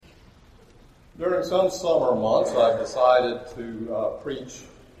During some summer months, I've decided to preach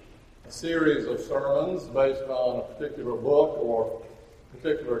a series of sermons based on a particular book or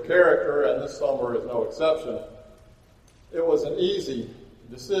particular character, and this summer is no exception. It was an easy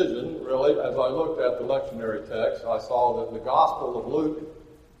decision, really. As I looked at the lectionary text, I saw that the Gospel of Luke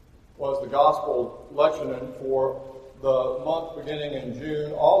was the Gospel lectionary for the month beginning in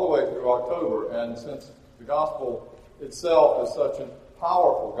June all the way through October, and since the Gospel itself is such a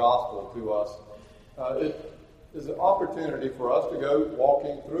powerful Gospel to us, it is an opportunity for us to go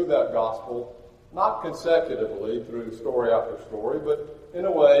walking through that Gospel, not consecutively through story after story, but in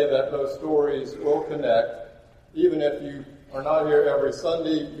a way that those stories will connect. Even if you are not here every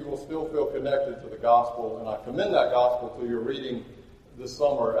Sunday, you will still feel connected to the Gospel, and I commend that Gospel to your reading this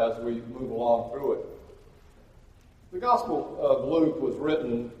summer as we move along through it. The Gospel of Luke was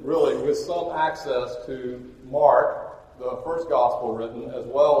written really with some access to Mark, the first Gospel written, as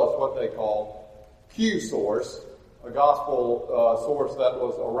well as what they call Q source, a Gospel source that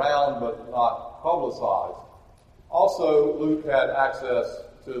was around but not publicized. Also, Luke had access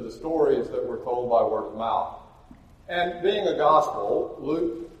to the stories that were told by word of mouth. And being a Gospel,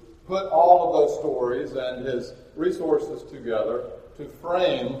 Luke put all of those stories and his resources together to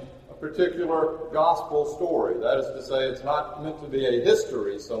frame a particular Gospel story. That is to say, it's not meant to be a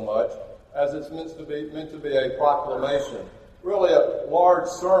history so much as it's meant to be a proclamation. Really a large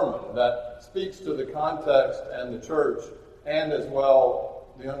sermon that speaks to the context and the church, and as well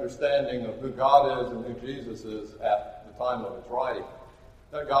the understanding of who God is and who Jesus is at the time of its writing.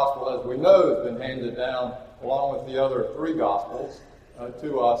 That Gospel, as we know, has been handed down along with the other three Gospels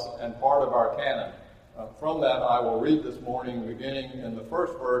to us and part of our canon. From that, I will read this morning beginning in the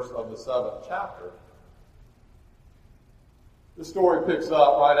first verse of the 7th chapter. The story picks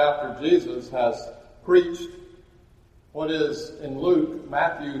up right after Jesus has preached what is, in Luke,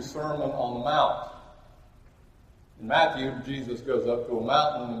 Matthew's Sermon on the Mount. In Matthew, Jesus goes up to a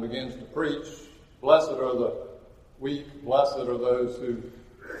mountain and begins to preach, "Blessed are the weak, blessed are those who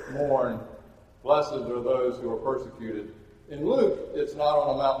mourn, blessed are those who are persecuted." In Luke, it's not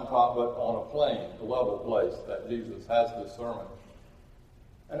on a mountaintop, but on a plain, a level place, that Jesus has this sermon.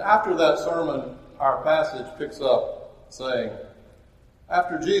 And after that sermon, our passage picks up saying,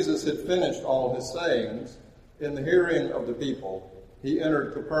 "After Jesus had finished all his sayings, in the hearing of the people, he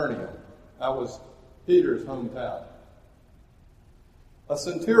entered Capernaum." That was Peter's hometown. A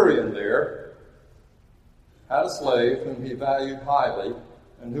centurion there had a slave whom he valued highly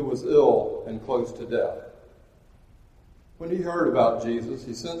and who was ill and close to death. When he heard about Jesus,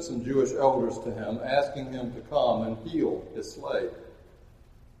 he sent some Jewish elders to him, asking him to come and heal his slave.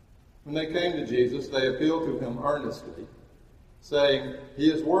 When they came to Jesus, they appealed to him earnestly, saying,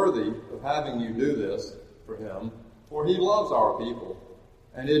 "He is worthy of having you do this for him, for he loves our people,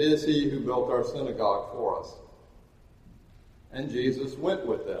 and it is he who built our synagogue for us." And Jesus went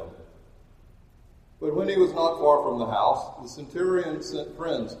with them. But when he was not far from the house, the centurion sent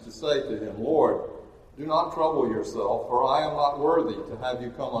friends to say to him, "Lord, do not trouble yourself, for I am not worthy to have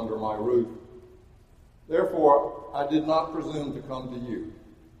you come under my roof. Therefore I did not presume to come to you.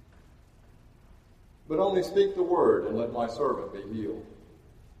 But only speak the word, and let my servant be healed.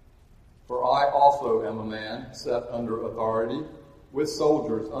 For I also am a man set under authority, with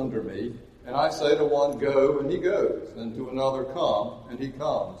soldiers under me, and I say to one, 'Go,' and he goes, and to another, 'Come,' and he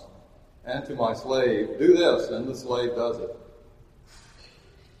comes, and to my slave, 'Do this,' and the slave does it."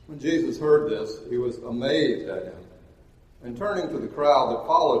 When Jesus heard this, he was amazed at him. And turning to the crowd that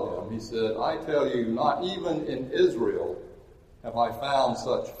followed him, he said, "I tell you, not even in Israel have I found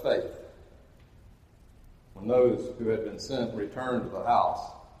such faith." When those who had been sent returned to the house,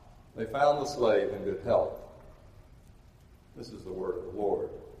 they found the slave in good health. This is the word of the Lord.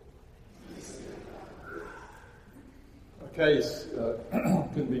 A case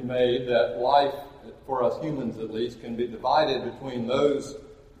can be made that life, for us humans at least, can be divided between those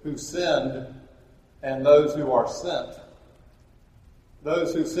who sinned and those who are sent.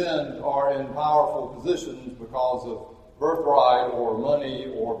 Those who sinned are in powerful positions because of birthright or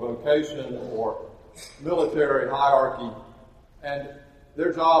money or vocation or military hierarchy, and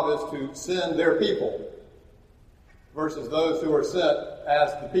their job is to send their people, versus those who are sent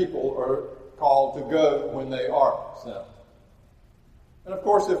as the people are called to go when they are sent. And of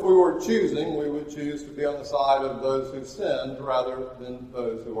course, if we were choosing, we would choose to be on the side of those who sinned rather than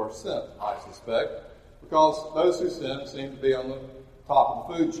those who are sent, I suspect, because those who sin seem to be on the top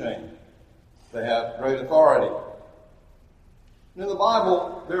of the food chain. They have great authority. And in the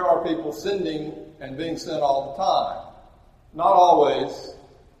Bible, there are people sinning and being sent all the time, not always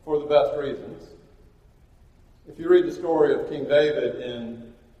for the best reasons. If you read the story of King David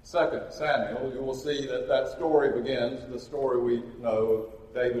in 2 Samuel, you will see that story begins, the story we know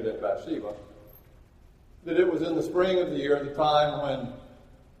of David and Bathsheba, that it was in the spring of the year, the time when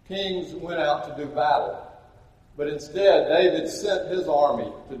kings went out to do battle. But instead, David sent his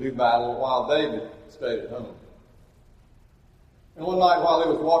army to do battle while David stayed at home. And one night while he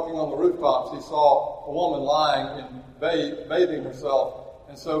was walking on the rooftops, he saw a woman lying and bathing herself.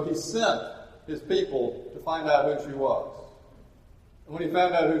 And so he sent his people to find out who she was. And when he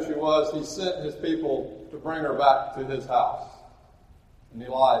found out who she was, he sent his people to bring her back to his house. And he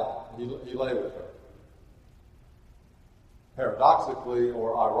lay with her. Paradoxically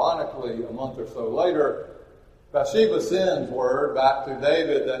or ironically, a month or so later, Bathsheba sends word back to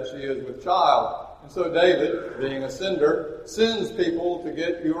David that she is with child. And so David, being a sender, sends people to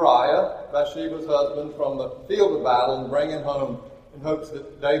get Uriah, Bathsheba's husband, from the field of battle and bring him home in hopes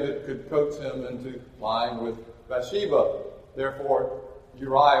that David could coax him into lying with Bathsheba. Therefore,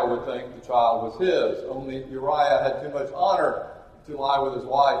 Uriah would think the child was his. Only Uriah had too much honor to lie with his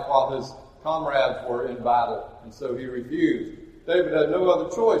wife while his comrades were in battle, and so he refused. David had no other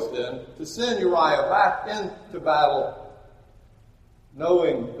choice then to send Uriah back into battle,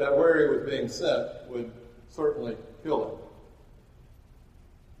 knowing that where he was being sent would certainly kill him.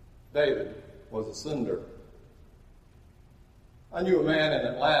 David was a sender. I knew a man in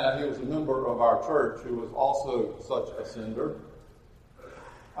Atlanta, he was a member of our church, who was also such a sender.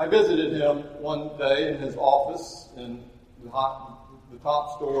 I visited him one day in his office in the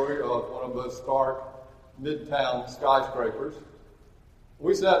top story of one of those stark midtown skyscrapers.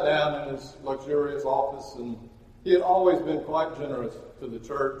 We sat down in his luxurious office, and he had always been quite generous to the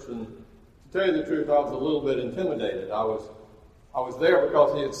church, and to tell you the truth, I was a little bit intimidated. I was there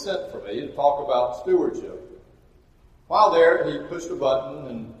because he had sent for me to talk about stewardship. While there, he pushed a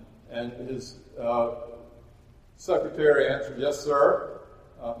button, and his secretary answered, "Yes, sir.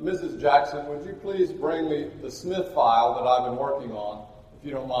 Mrs. Jackson, would you please bring me the Smith file that I've been working on, if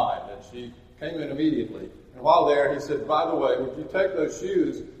you don't mind?" And she came in immediately. And while there, he said, "By the way, would you take those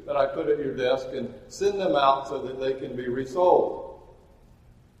shoes that I put at your desk and send them out so that they can be resold?"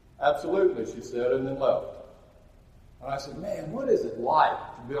 "Absolutely," she said, and then left. And I said, "Man, what is it like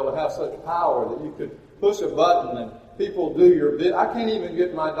to be able to have such power that you could push a button and people do your bid? I can't even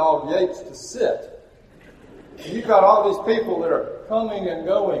get my dog Yates to sit. And you've got all these people that are coming and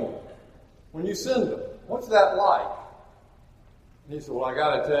going when you send them. What's that like?" And he said, "Well, I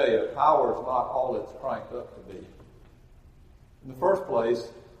got to tell you, power is not all it's cranked up to be. In the first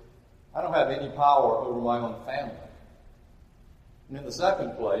place, I don't have any power over my own family. And in the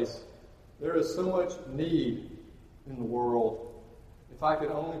second place, there is so much need in the world. If I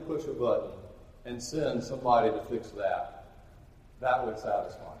could only push a button and send somebody to fix that, that would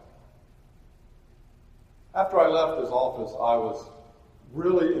satisfy me." After I left his office, I was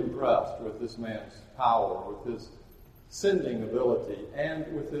really impressed with this man's power, with his sending ability, and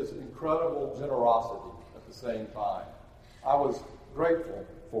with his incredible generosity at the same time. I was grateful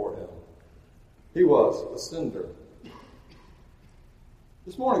for him. He was a sender.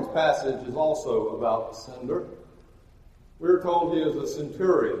 This morning's passage is also about the sender. We're told he is a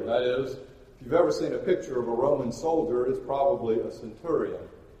centurion. That is, if you've ever seen a picture of a Roman soldier, it's probably a centurion.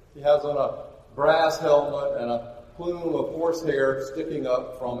 He has on a brass helmet and a plume of horsehair sticking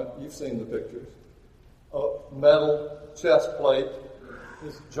up from it. You've seen the pictures. A metal chest plate,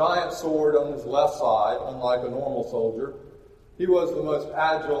 his giant sword on his left side, unlike a normal soldier. He was the most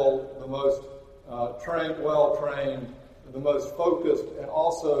agile, the most well-trained, the most focused, and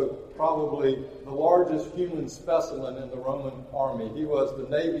also probably the largest human specimen in the Roman army. He was the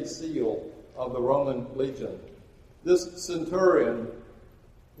Navy SEAL of the Roman Legion. This centurion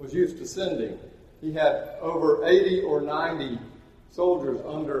was used to sending. He had over 80 or 90 soldiers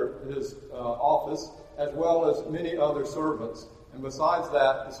under his office, as well as many other servants. And besides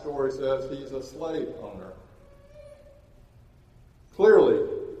that, the story says he's a slave owner. Clearly,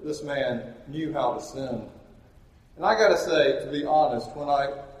 this man knew how to send. And I got to say, to be honest, when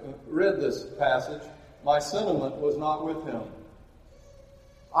I read this passage, my sentiment was not with him.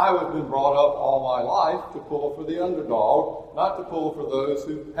 I have been brought up all my life to pull for the underdog, not to pull for those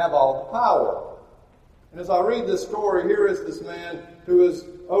who have all the power. And as I read this story, here is this man who is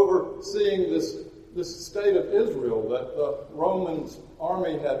overseeing this state of Israel that the Roman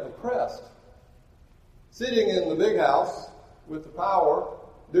army had oppressed, sitting in the big house with the power,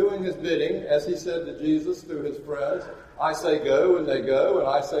 doing his bidding, as he said to Jesus through his friends. "I say go, and they go, and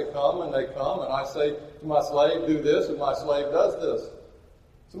I say come, and they come, and I say to my slave, do this, and my slave does this."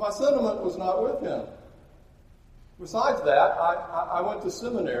 So my sentiment was not with him. Besides that, I went to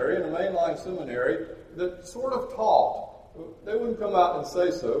seminary, in a mainline seminary, that sort of taught They wouldn't come out and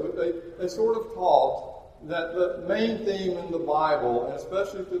say so, but they sort of taught that the main theme in the Bible, and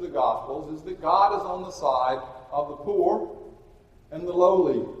especially through the Gospels, is that God is on the side of the poor and the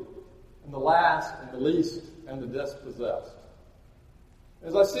lowly, and the last and the least and the dispossessed.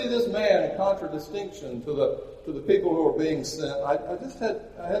 As I see this man in contradistinction to the people who are being sent, I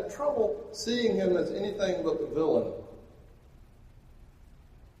had trouble seeing him as anything but the villain.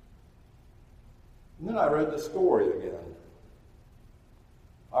 And then I read the story again.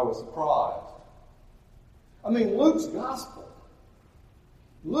 I was surprised. I mean, Luke's gospel,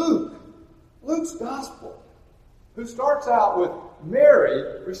 who starts out with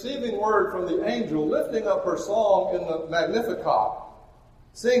Mary receiving word from the angel, lifting up her song in the Magnificat,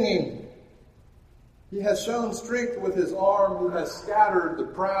 singing, "He has shown strength with his arm, who has scattered the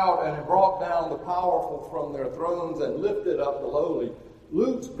proud and brought down the powerful from their thrones and lifted up the lowly."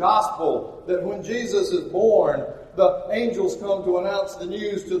 Luke's gospel, that when Jesus is born, the angels come to announce the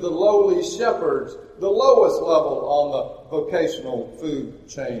news to the lowly shepherds, the lowest level on the vocational food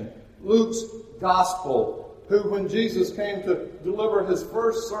chain. Luke's gospel, who when Jesus came to deliver his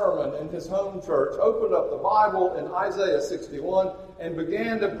first sermon in his home church, opened up the Bible in Isaiah 61 and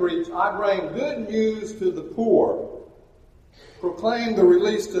began to preach, "I bring good news to the poor, proclaim the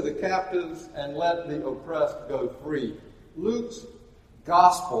release to the captives, and let the oppressed go free." Luke's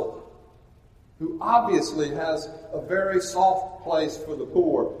gospel, who obviously has a very soft place for the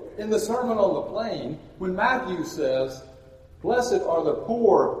poor. In the Sermon on the Plain, when Matthew says, "Blessed are the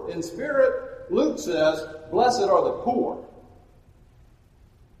poor in spirit," Luke says, "Blessed are the poor."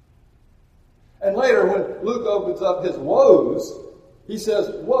 And later, when Luke opens up his woes, he says,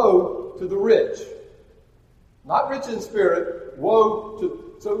 "Woe to the rich." Not rich in spirit, woe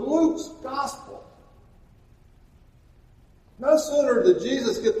to... So Luke's gospel. No sooner did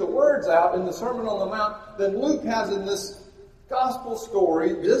Jesus get the words out in the Sermon on the Mount than Luke has in this gospel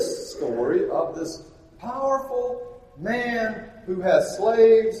story, this story of this powerful man who has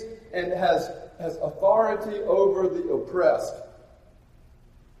slaves and has authority over the oppressed.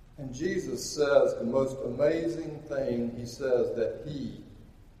 And Jesus says the most amazing thing. He says that he,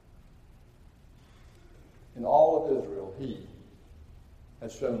 in all of Israel, he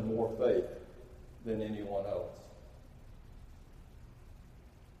has shown more faith than anyone else.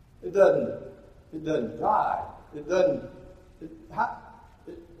 It doesn't die.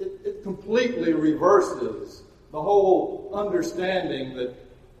 It completely reverses the whole understanding that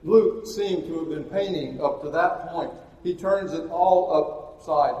Luke seemed to have been painting up to that point. He turns it all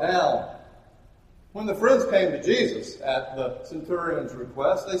upside down. When the friends came to Jesus at the centurion's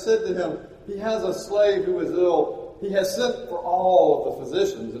request, they said to him, "He has a slave who is ill. He has sent for all of the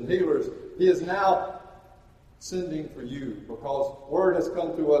physicians and healers. He is now sending for you, because word has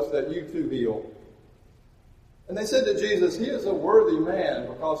come to us that you too heal." And they said to Jesus, "He is a worthy man,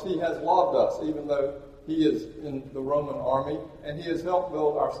 because he has loved us, even though he is in the Roman army, and he has helped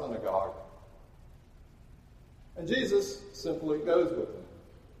build our synagogue." And Jesus simply goes with them.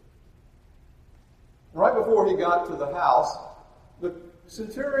 Right before he got to the house, the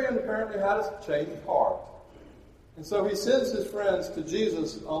centurion apparently had a change of heart. And so he sends his friends to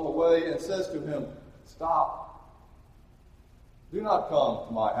Jesus on the way and says to him, "Stop. Do not come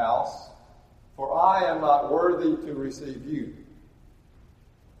to my house, for I am not worthy to receive you."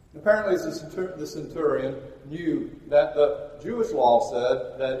 Apparently the centurion knew that the Jewish law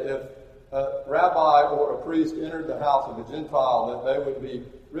said that if a rabbi or a priest entered the house of a Gentile, that they would be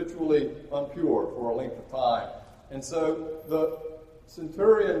ritually impure for a length of time. And so the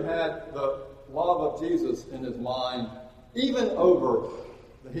centurion had the love of Jesus in his mind, even over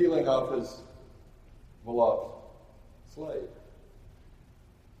the healing of his beloved slave.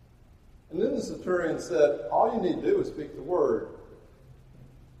 And then the centurion said, "All you need to do is speak the word."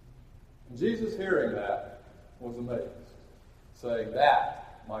 And Jesus, hearing that, was amazed, saying,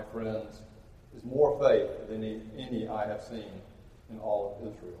 "That, my friends, is more faith than any I have seen in all of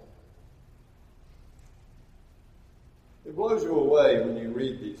Israel." It blows you away when you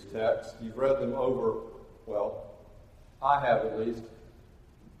read these texts. You've read them over, well, I have at least,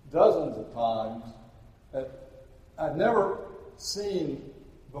 dozens of times. I've never seen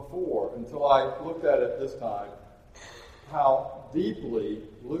before, until I looked at it this time, how deeply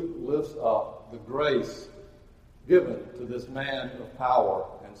Luke lifts up the grace given to this man of power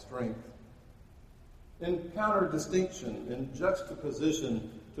and strength. In counter-distinction, in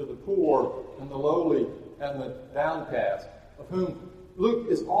juxtaposition to the poor and the lowly and the downcast, of whom Luke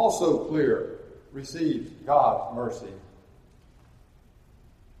is also clear received God's mercy.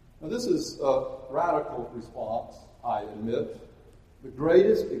 Now, this is a radical response, I admit. The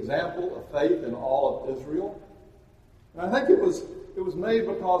greatest example of faith in all of Israel, And I think it was made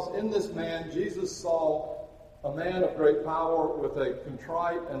because in this man, Jesus saw a man of great power with a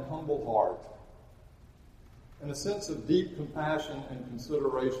contrite and humble heart, and a sense of deep compassion and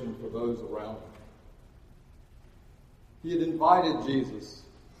consideration for those around him. He had invited Jesus,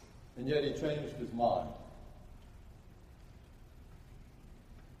 and yet he changed his mind.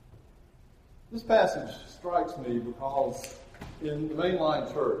 This passage strikes me because in the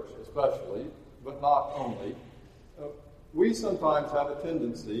mainline church especially, but not only, we sometimes have a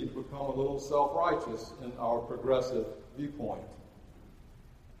tendency to become a little self-righteous in our progressive viewpoint.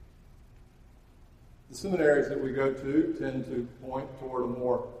 The seminaries that we go to tend to point toward a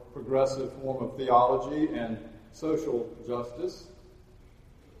more progressive form of theology and social justice.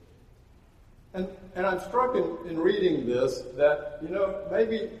 And I'm struck in reading this that,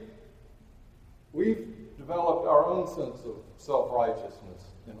 maybe we've developed our own sense of self-righteousness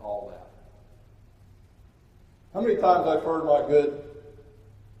in all that. How many times I've heard my good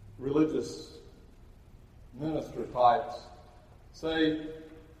religious minister types say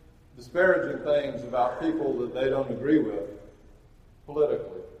disparaging things about people that they don't agree with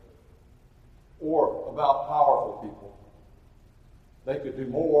politically, or about powerful people. They could do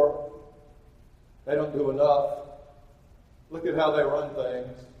more. They don't do enough. Look at how they run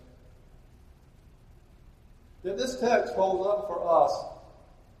things. Yet this text holds up for us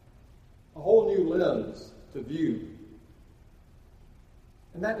a whole new lens to view.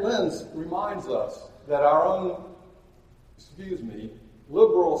 And that lens reminds us that our own,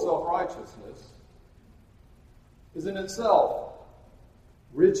 liberal self-righteousness is in itself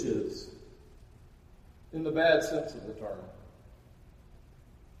riches in the bad sense of the term.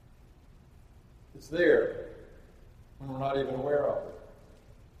 It's there when we're not even aware of it.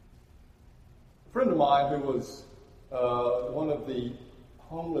 A friend of mine who was one of the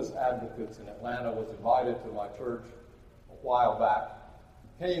homeless advocates in Atlanta was invited to my church a while back.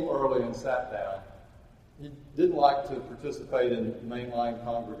 He came early and sat down. He didn't like to participate in mainline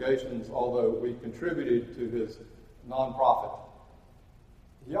congregations, although we contributed to his nonprofit.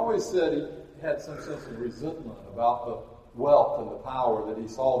 He always said he had some sense of resentment about the wealth and the power that he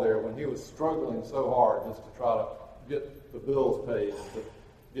saw there when he was struggling so hard just to try to get the bills paid, to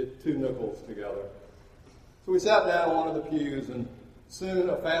get 2 nickels together. So we sat down in one of the pews, and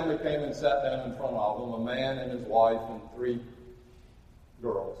soon a family came and sat down in front of him, a man and his wife and 3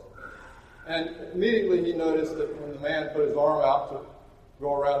 girls. And immediately he noticed that when the man put his arm out to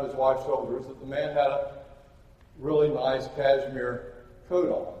go around his wife's shoulders, that the man had a really nice cashmere coat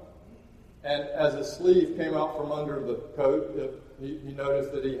on. And as his sleeve came out from under the coat, he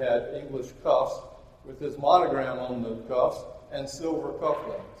noticed that he had English cuffs with his monogram on the cuffs and silver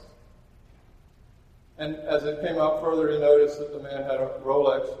cufflinks. And as it came out further, he noticed that the man had a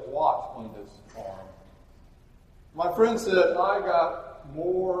Rolex watch on his arm. My friend said, I got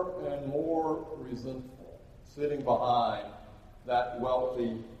more and more resentful sitting behind that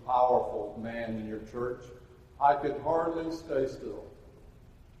wealthy, powerful man in your church. I could hardly stay still.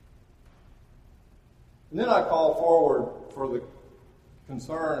 And then I called forward for the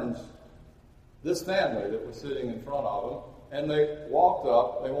concerns, this family that was sitting in front of them, and they walked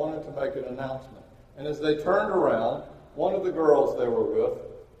up. They wanted to make an announcement. And as they turned around, one of the girls they were with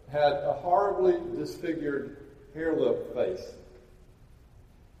had a horribly disfigured hair-lip face.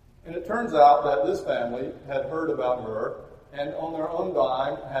 And it turns out that this family had heard about her and on their own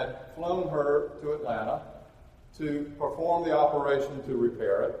dime had flown her to Atlanta to perform the operation to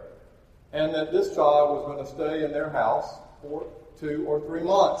repair it, and that this child was going to stay in their house for 2 or 3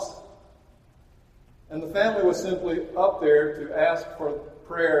 months. And the family was simply up there to ask for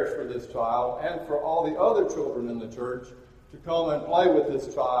prayers for this child and for all the other children in the church to come and play with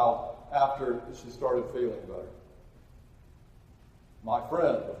this child after she started feeling better. My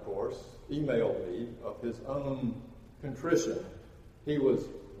friend, of course, emailed me of his own contrition. He was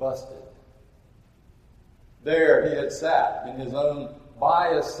busted. There he had sat in his own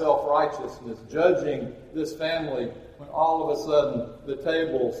biased self-righteousness, judging this family, when all of a sudden the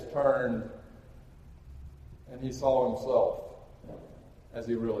tables turned and he saw himself as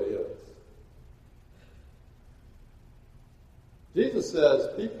he really is. Jesus says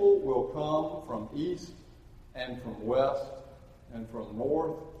people will come from east and from west and from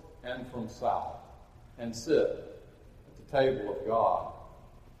north and from south and sit at the table of God,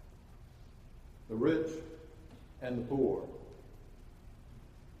 the rich and the poor.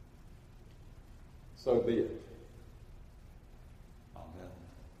 So be it. Amen.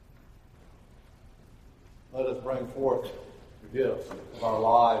 Let us bring forth the gifts of our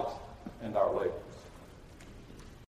lives and our labor.